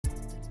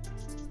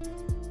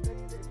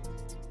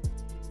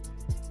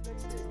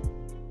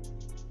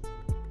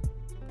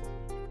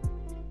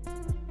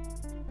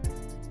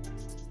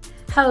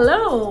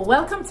Hello,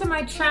 welcome to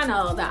my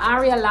channel, The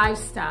Aria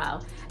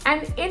Lifestyle.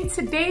 And in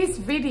today's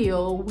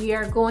video, we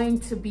are going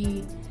to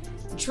be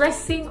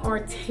dressing our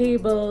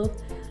table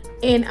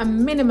in a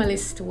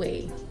minimalist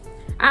way.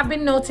 I've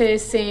been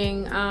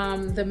noticing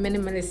the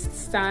minimalist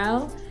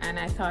style, and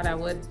I thought I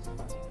would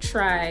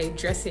try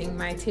dressing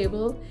my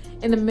table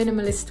in a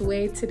minimalist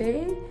way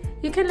today.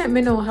 You can let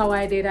me know how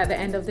I did at the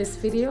end of this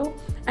video.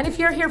 And if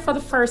you're here for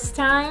the first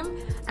time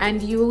and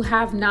you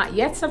have not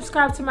yet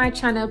subscribed to my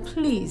channel,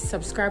 please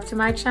subscribe to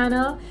my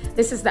channel.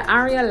 This is the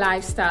Aria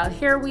Lifestyle.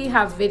 Here we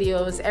have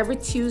videos every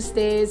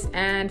Tuesdays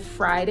and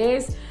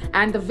Fridays,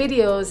 and the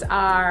videos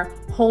are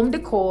home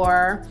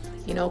decor,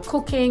 you know,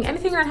 cooking,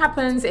 anything that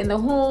happens in the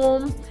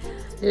home,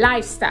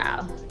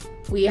 lifestyle.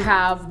 We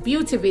have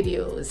beauty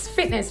videos,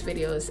 fitness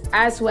videos,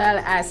 as well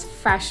as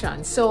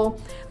fashion. So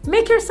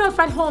make yourself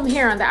at home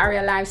here on the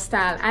Aria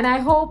Lifestyle. And I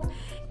hope,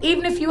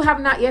 even if you have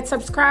not yet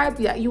subscribed,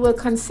 you will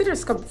consider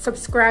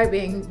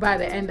subscribing by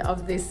the end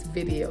of this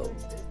video.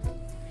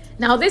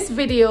 Now, this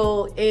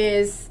video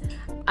is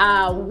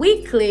a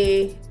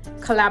weekly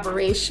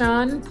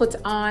collaboration put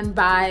on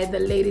by the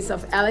ladies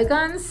of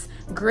Elegance,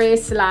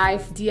 Grace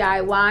Life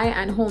DIY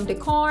and Home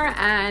Decor,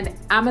 and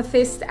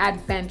Amethyst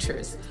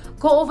Adventures.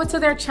 Go over to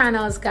their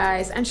channels,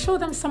 guys, and show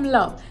them some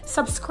love.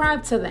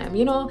 Subscribe to them,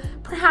 you know,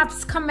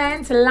 perhaps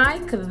comment,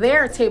 like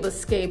their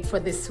tablescape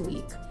for this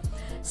week.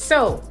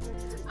 So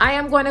I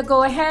am going to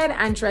go ahead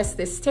and dress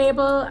this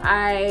table.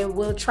 I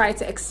will try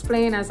to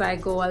explain as I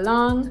go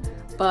along,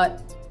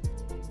 but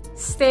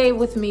stay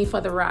with me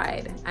for the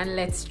ride and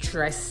let's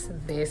dress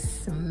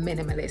this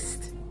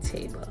minimalist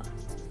table.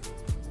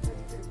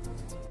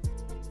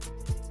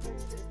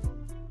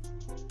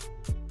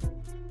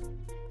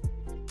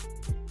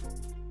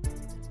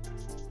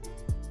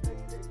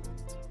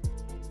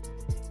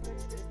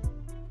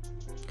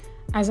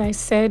 As I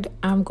said,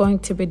 I'm going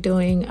to be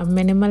doing a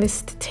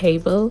minimalist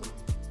table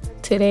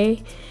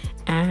today,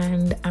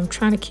 and I'm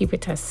trying to keep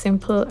it as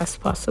simple as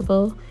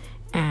possible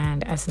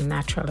and as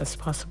natural as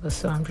possible.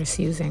 So I'm just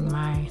using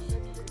my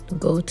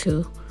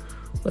go-to,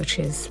 which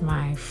is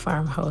my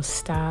farmhouse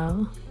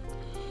style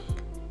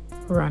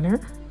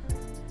runner,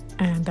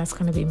 and that's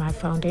going to be my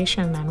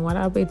foundation. And what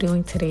I'll be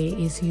doing today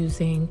is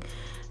using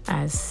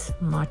as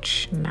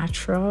much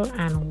natural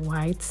and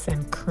whites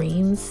and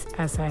creams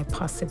as I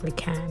possibly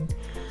can.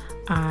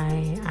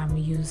 I am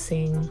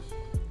using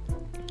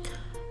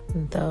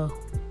the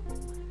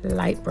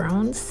light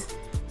browns.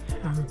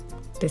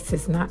 This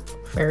is not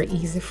very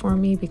easy for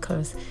me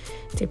because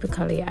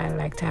typically I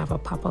like to have a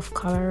pop of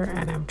color,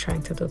 and I'm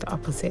trying to do the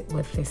opposite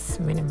with this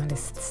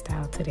minimalist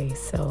style today.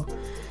 So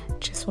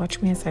just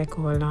watch me as I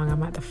go along.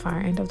 I'm at the far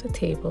end of the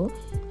table.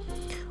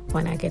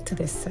 When I get to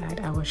this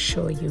side, I will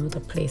show you the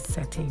place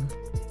setting.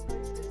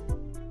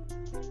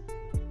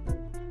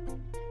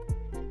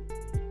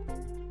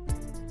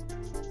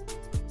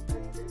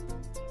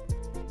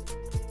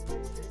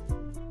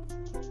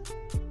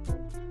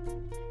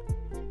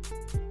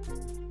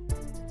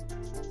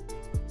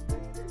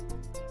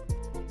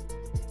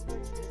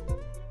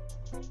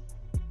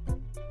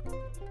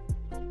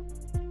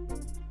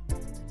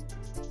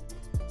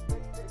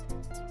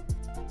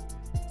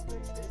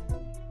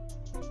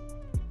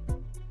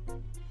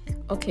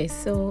 Okay,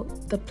 so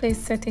the place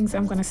settings,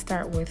 I'm going to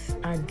start with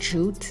a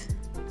jute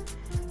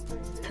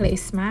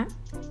placemat,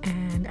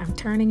 and I'm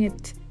turning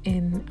it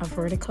in a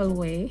vertical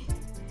way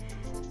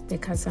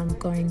because I'm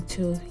going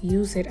to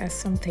use it as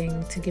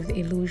something to give the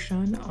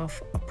illusion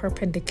of a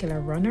perpendicular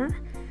runner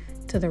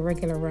to the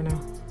regular runner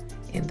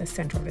in the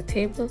center of the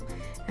table.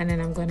 And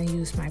then I'm going to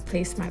use my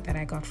placemat that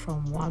I got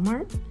from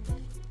Walmart,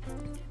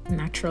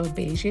 natural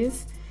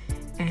beiges,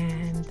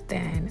 and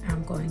then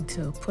I'm going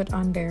to put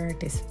on there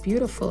this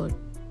beautiful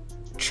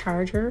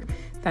charger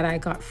that I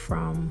got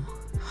from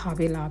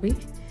Hobby Lobby,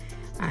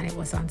 and it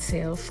was on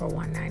sale for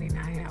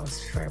 $1.99. I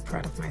was very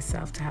proud of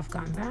myself to have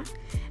gotten that.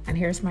 And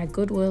here's my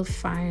Goodwill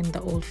find,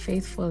 the Old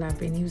Faithful. I've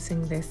been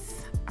using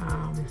this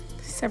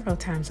several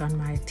times on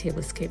my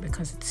tablescape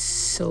because it's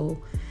so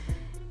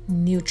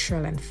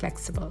neutral and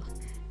flexible.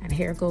 And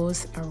here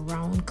goes a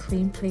round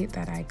cream plate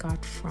that I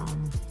got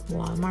from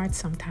Walmart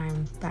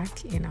sometime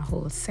back in a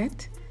whole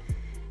set.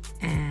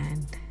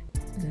 And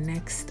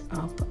next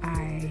up,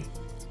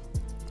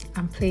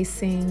 I'm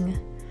placing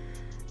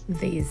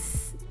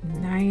these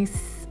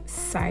nice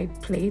side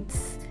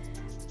plates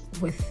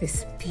with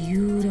this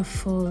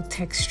beautiful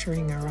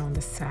texturing around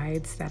the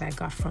sides that I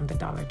got from the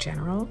Dollar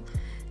General.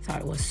 Thought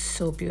it was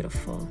so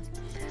beautiful.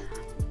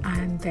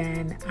 And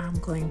then I'm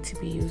going to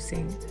be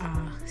using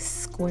a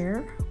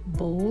square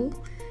bowl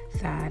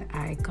that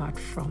I got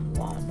from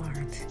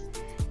Walmart.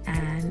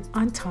 And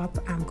on top,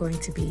 I'm going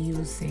to be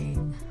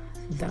using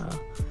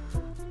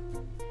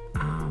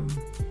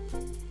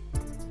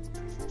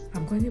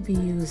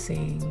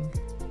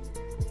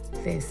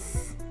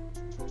this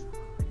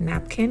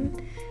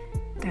napkin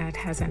that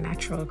has a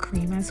natural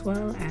cream as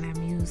well, and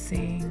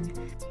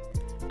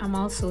I'm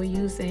also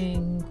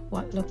using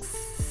what looks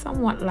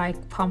somewhat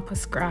like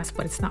pampas grass,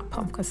 but it's not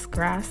pampas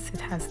grass. It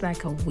has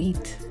like a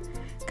wheat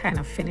kind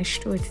of finish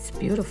to it. It's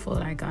beautiful.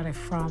 I got it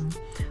from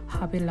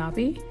Hobby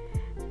Lobby,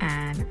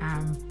 and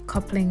I'm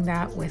coupling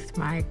that with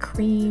my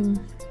cream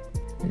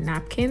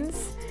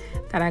napkins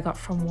that I got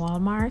from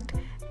Walmart,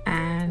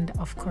 and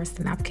of course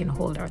the napkin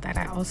holder that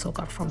I also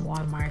got from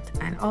Walmart.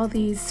 And all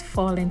these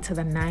fall into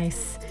the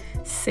nice,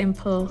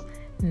 simple,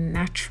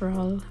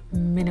 natural,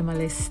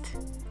 minimalist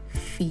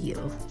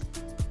feel.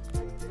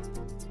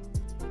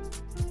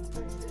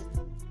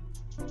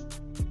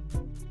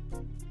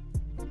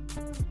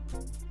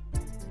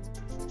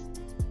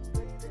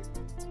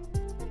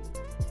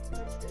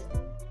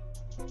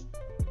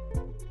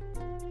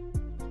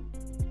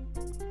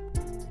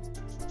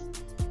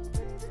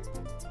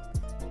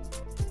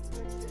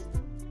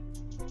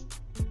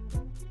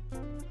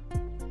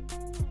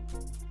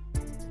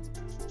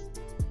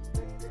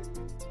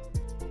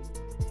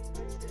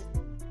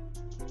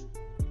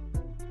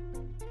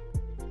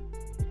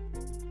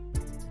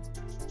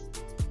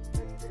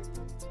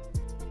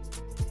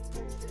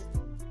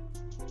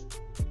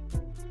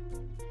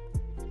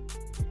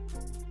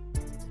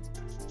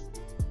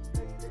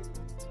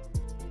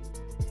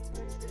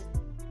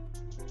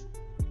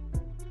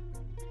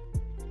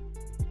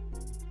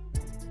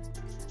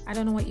 I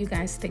don't know what you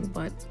guys think,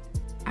 but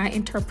I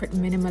interpret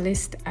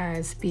minimalist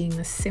as being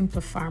a simple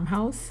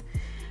farmhouse.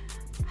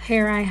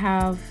 Here I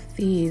have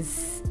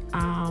these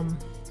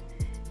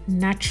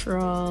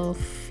natural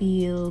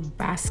feel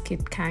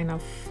basket kind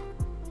of,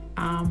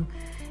 I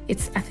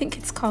think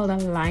it's called a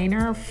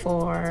liner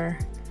for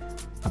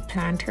a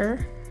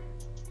planter,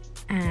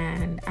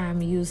 and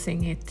I'm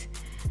using it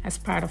as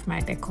part of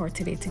my decor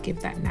today to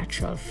give that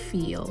natural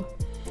feel.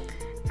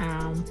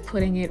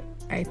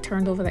 I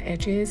turned over the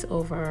edges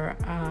over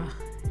a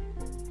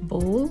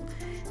bowl,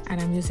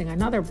 and I'm using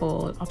another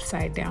bowl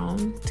upside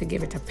down to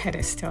give it a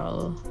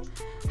pedestal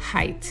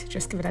height,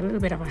 just give it a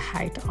little bit of a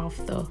height off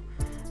the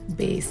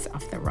base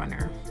of the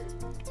runner.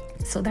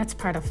 So that's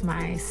part of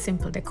my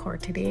simple decor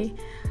today.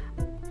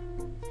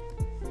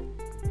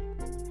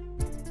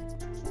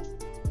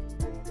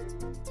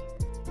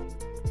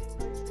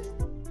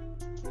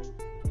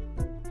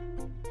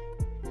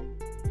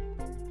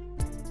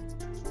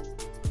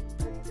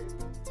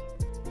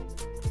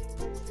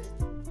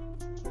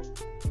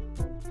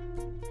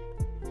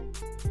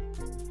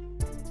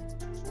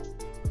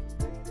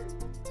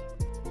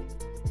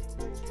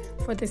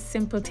 For this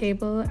simple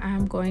table,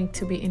 I'm going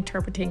to be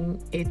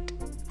interpreting it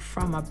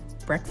from a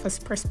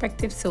breakfast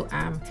perspective. So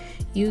I'm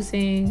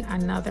using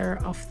another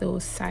of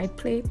those side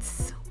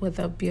plates with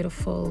a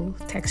beautiful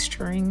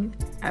texturing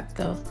at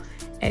the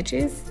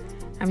edges.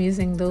 I'm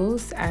using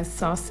those as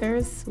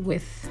saucers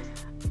with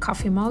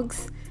coffee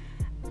mugs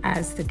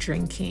as the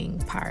drinking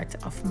part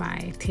of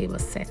my table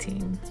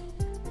setting.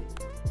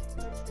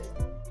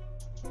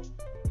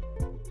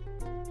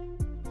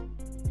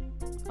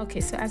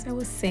 Okay, so as I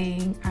was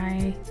saying,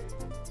 I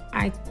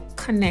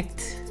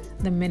connect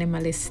the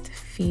minimalist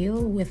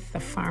feel with the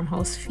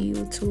farmhouse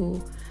feel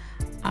to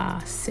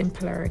a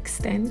simpler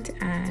extent,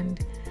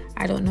 and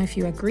I don't know if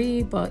you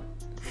agree, but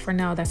for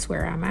now that's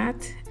where I'm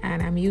at.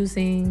 And I'm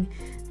using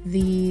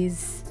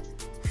these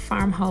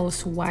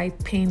farmhouse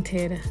white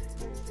painted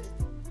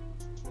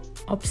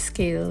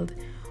upscaled,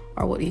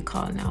 or what do you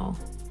call now,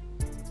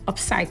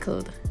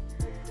 upcycled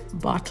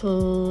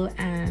bottle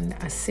and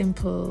a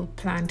simple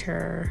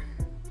planter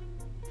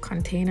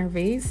container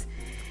vase.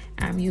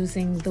 I'm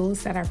using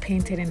those that are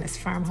painted in this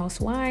farmhouse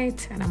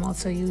white, and I'm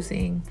also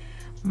using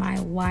my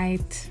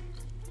white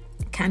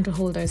candle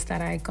holders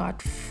that I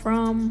got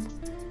from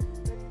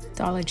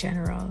Dollar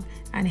General.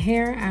 And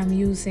here I'm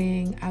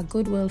using a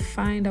Goodwill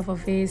find of a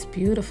vase,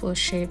 beautiful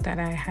shape that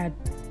I had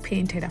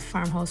painted a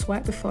farmhouse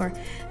white before.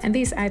 And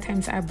these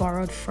items I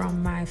borrowed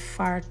from my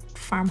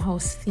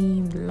farmhouse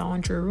themed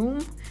laundry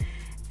room,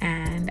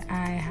 and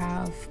I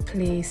have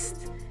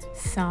placed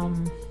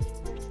some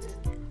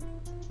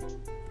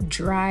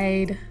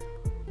dried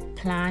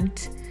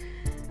plant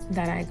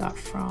that I got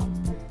from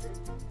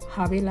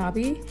Hobby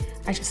Lobby.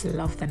 I just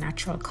love the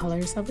natural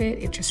colors of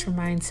it. It just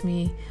reminds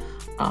me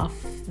of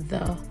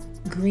the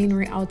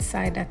greenery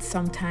outside that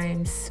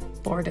sometimes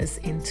borders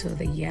into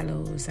the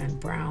yellows and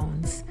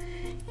browns,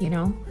 you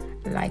know,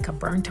 like a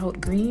burnt out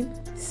green.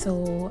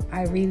 So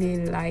I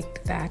really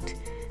liked that,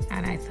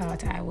 and I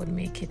thought I would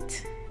make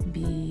it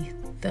be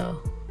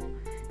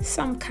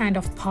some kind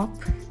of pop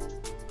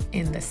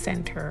in the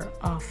center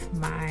of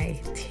my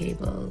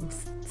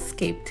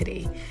tablescape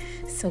today.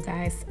 So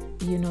guys,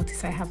 you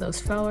notice I have those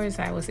flowers.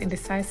 I was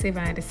indecisive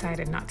and I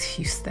decided not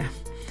to use them.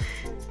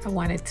 I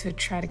wanted to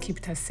try to keep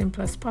it as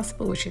simple as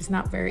possible, which is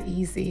not very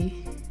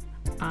easy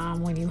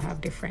when you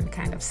have different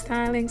kind of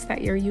stylings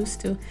that you're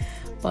used to,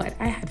 but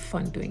I had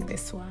fun doing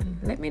this one.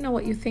 Let me know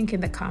what you think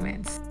in the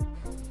comments.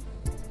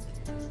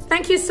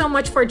 Thank you so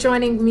much for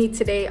joining me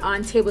today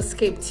on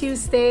Tablescape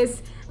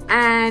Tuesdays,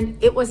 and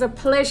it was a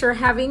pleasure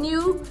having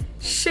you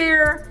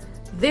share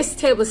this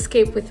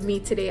tablescape with me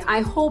today.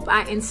 I hope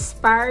I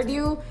inspired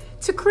you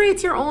to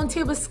create your own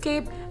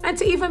tablescape and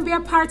to even be a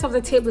part of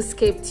the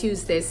Tablescape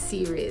Tuesdays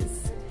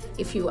series.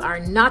 If you are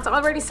not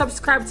already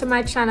subscribed to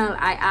my channel,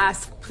 I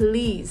ask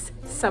please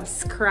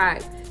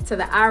subscribe to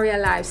the Aria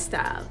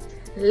Lifestyle.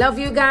 Love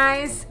you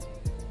guys.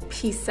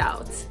 Peace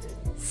out.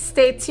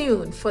 Stay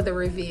tuned for the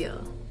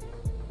reveal.